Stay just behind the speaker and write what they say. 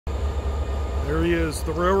There he is,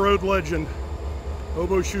 the railroad legend,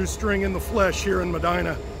 Hobo Shoestring in the flesh here in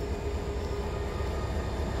Medina.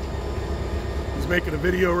 He's making a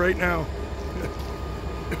video right now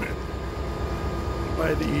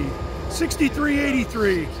by the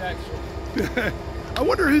 6383. I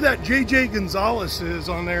wonder who that JJ Gonzalez is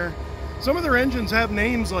on there. Some of their engines have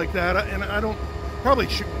names like that, and I don't, probably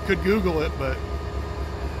could Google it, but.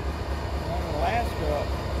 On Alaska,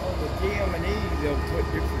 on the GM&E, they'll put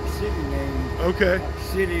different city names. Okay. Like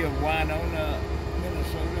City of Winona,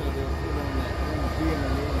 Minnesota, they'll put on that GM&E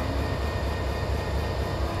name.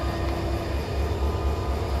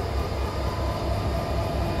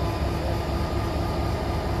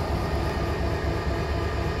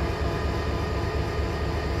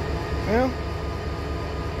 Well,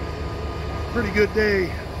 pretty good day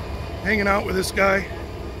hanging out with this guy.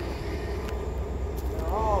 They're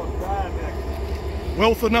all dry back.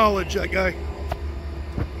 Wealth of knowledge, that guy.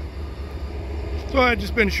 So I've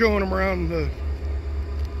just been showing him around the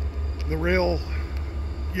rail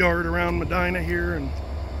yard around Medina here, and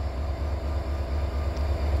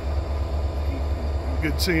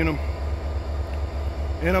good seeing him.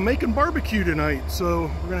 And I'm making barbecue tonight,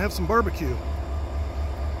 so we're gonna have some barbecue.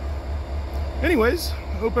 Anyways,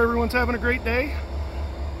 I hope everyone's having a great day.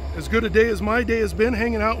 As good a day as my day has been,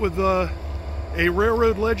 hanging out with a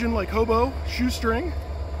railroad legend like Hobo Shoestring.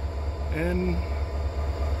 And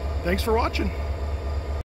thanks for watching.